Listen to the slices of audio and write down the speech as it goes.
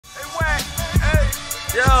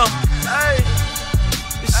Yo, hey,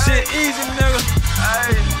 this shit easy, nigga.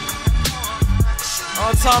 Hey, all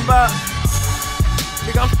I'm talking about,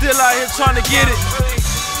 nigga, I'm still out here trying to get it.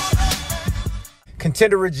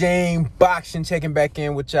 Contender Regime Boxing checking back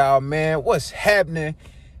in with y'all, man. What's happening?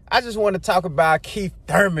 I just want to talk about Keith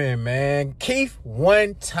Thurman, man. Keith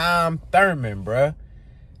one-time Thurman, bruh.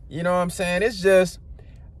 You know what I'm saying? It's just,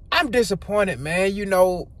 I'm disappointed, man. You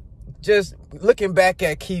know, just looking back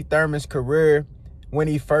at Keith Thurman's career when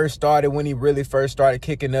he really first started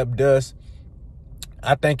kicking up dust.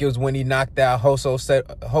 I think it was when he knocked out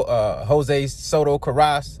Jose Soto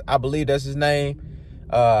Carras. I believe that's his name.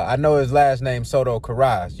 I know his last name, Soto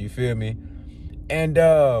Carras. You feel me? And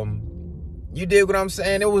you dig what I'm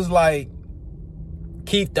saying? It was like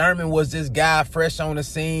Keith Thurman was this guy fresh on the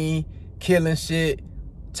scene, killing shit,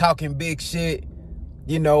 talking big shit,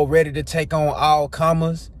 you know, ready to take on all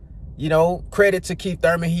comers. You know, credit to Keith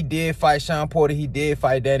Thurman. He did fight Sean Porter. He did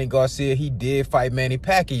fight Danny Garcia. He did fight Manny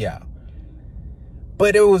Pacquiao.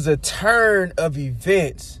 But it was a turn of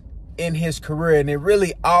events in his career, and it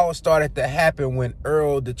really all started to happen when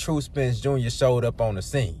Earl the Truth Spence Jr. showed up on the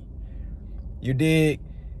scene. You dig?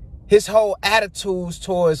 His whole attitudes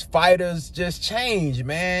towards fighters just changed,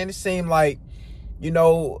 man. It seemed like, you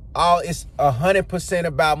know, it's 100%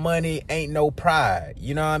 about money, ain't no pride.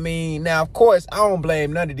 You know what I mean? Now, of course, I don't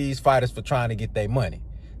blame none of these fighters for trying to get their money.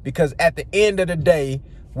 Because at the end of the day,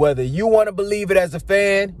 whether you want to believe it as a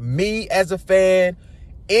fan, me as a fan,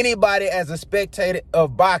 anybody as a spectator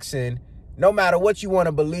of boxing, no matter what you want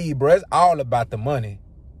to believe, bro, it's all about the money.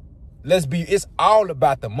 It's all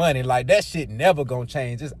about the money. Like, that shit never gonna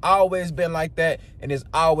change. It's always been like that, and it's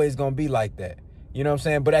always gonna be like that. You know what I'm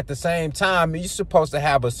saying? But at the same time, you're supposed to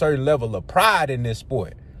have a certain level of pride in this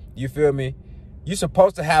sport. You feel me? You're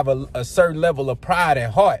supposed to have a certain level of pride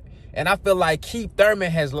and heart. And I feel like Keith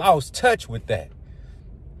Thurman has lost touch with that.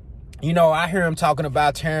 You know, I hear him talking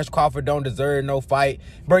about Terrence Crawford don't deserve no fight.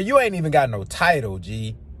 Bro, you ain't even got no title,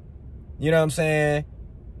 G. You know what I'm saying?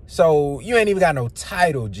 So, you ain't even got no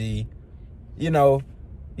title, G. You know,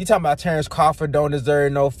 you talking about Terrence Crawford don't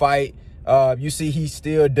deserve no fight. You see he's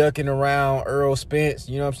still ducking around Earl Spence.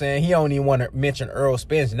 You know what I'm saying? He don't even want to mention Earl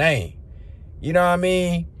Spence's name. You know what I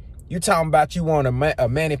mean? You talking about you want a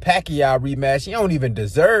Manny Pacquiao rematch. You don't even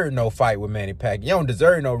deserve no fight with Manny Pacquiao. You don't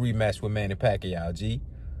deserve no rematch with Manny Pacquiao, G.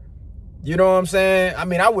 You know what I'm saying? I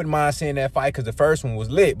mean, I wouldn't mind seeing that fight because the first one was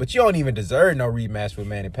lit. But you don't even deserve no rematch with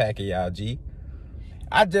Manny Pacquiao, G.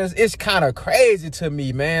 It's kind of crazy to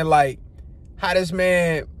me, man. Like, how this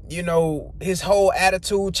man, you know, his whole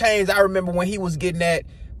attitude changed. I remember when he was getting at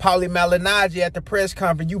Paulie Malignaggi at the press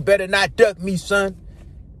conference. You better not duck me, son.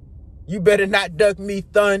 You better not duck me,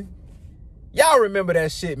 thun. Y'all remember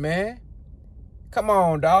that shit, man. Come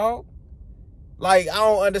on, dog. Like, I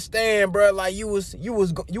don't understand, bro. Like, you was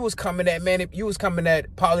coming at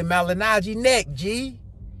Paulie Malignaggi neck, G.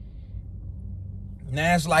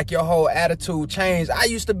 Now it's like your whole attitude changed. I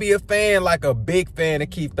used to be a fan, like a big fan of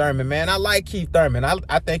Keith Thurman, man. I like Keith Thurman.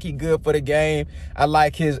 I think he good for the game. I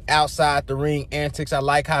like his outside the ring antics. I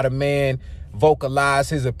like how the man vocalized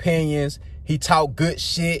his opinions. He talk good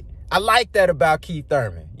shit. I like that about Keith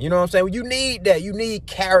Thurman. You know what I'm saying? You need that. You need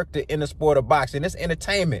character in the sport of boxing. It's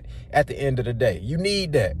entertainment at the end of the day. You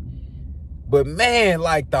need that. But man,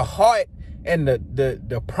 like, the heart and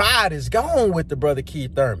the pride is gone with the brother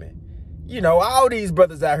Keith Thurman. You know, all these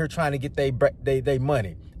brothers out here trying to get they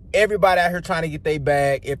money. Everybody out here trying to get their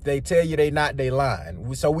bag. If they tell you they not, they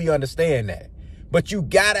lying. So we understand that. But you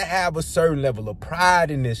got to have a certain level of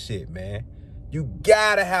pride in this shit, man. You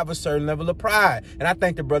got to have a certain level of pride. And I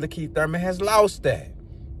think the brother Keith Thurman has lost that.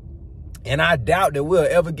 And I doubt that we'll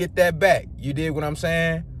ever get that back. You dig what I'm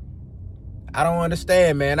saying? I don't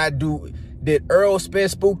understand, man. Did Earl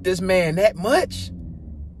Spence spook this man that much?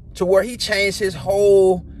 To where he changed his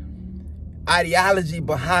whole ideology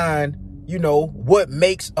behind, you know, what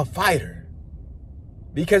makes a fighter.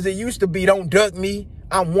 Because it used to be, don't duck me,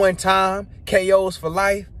 I'm one time, KOs for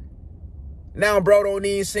life. Now, bro, don't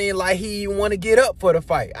even seem like he even want to get up for the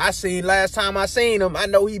fight. Last time I seen him, I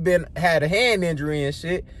know he had a hand injury and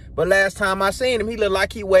shit, but last time I seen him, he looked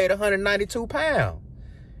like he weighed 192 pounds.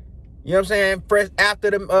 You know what I'm saying? Fresh after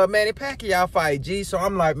the Manny Pacquiao fight, G. So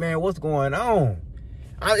I'm like, man, what's going on?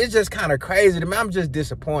 It's just kind of crazy to me. I'm just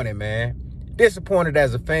disappointed, man. Disappointed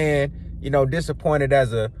as a fan, you know, disappointed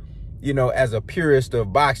as a purist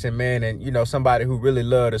of boxing, man, and, you know, somebody who really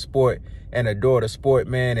loved the sport and adore the sport,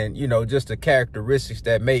 man, and, you know, just the characteristics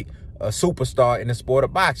that make a superstar in the sport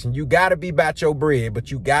of boxing. You got to be about your bread,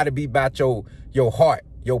 but you got to be about your heart,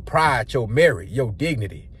 your pride, your merit, your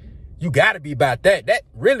dignity. You got to be about that. That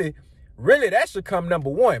really really, that should come number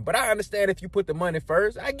one. But I understand if you put the money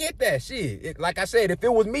first. I get that shit. Like I said, if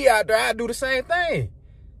it was me out there, I'd do the same thing.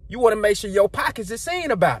 You want to make sure your pockets is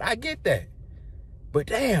seen about. I get that. But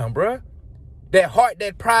damn, bruh. That heart,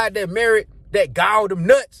 that pride, that merit, that gall, them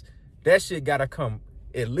nuts, that shit gotta come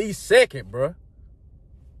at least second, bruh.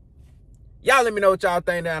 Y'all let me know what y'all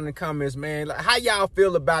think down in the comments, man. Like, how y'all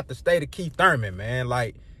feel about the state of Keith Thurman, man?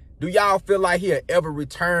 Like, do y'all feel like he'll ever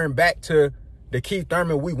return back to the Keith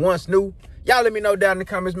Thurman we once knew? Y'all let me know down in the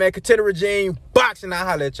comments, man. Continue regime boxing. I'll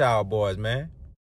holler at y'all boys, man.